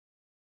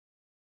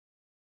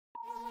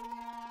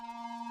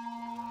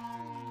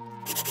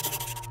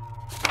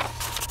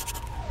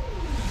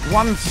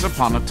Once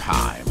upon a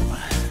time.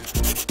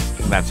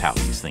 That's how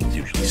these things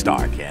usually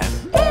start,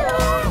 yes?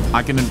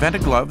 I can invent a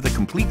glove that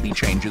completely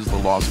changes the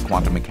laws of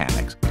quantum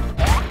mechanics.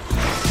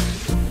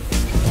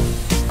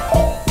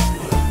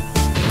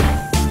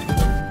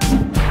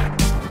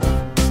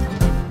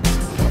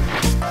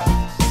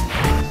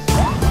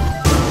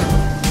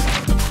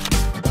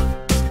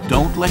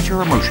 Don't let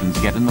your emotions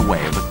get in the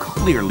way of a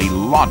clearly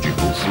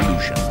logical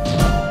solution.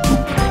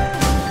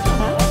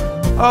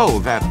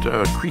 Oh, that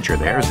creature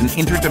there is an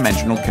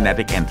interdimensional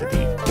kinetic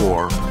entity,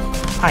 or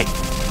height.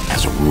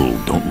 As a rule,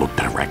 don't look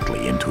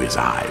directly into his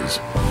eyes.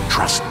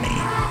 Trust me.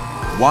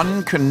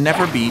 One can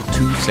never be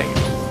too safe.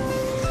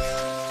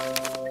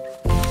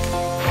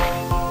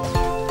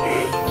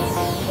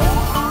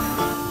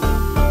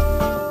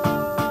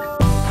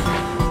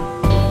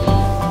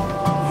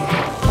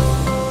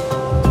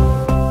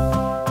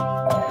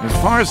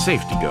 As far as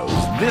safety goes,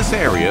 this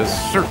area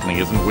certainly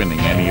isn't winning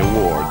any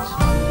awards.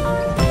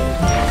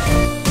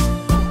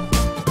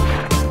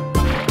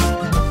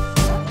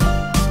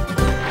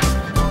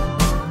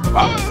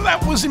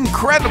 That was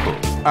incredible.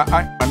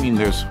 I mean,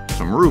 there's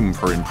some room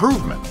for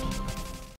improvement.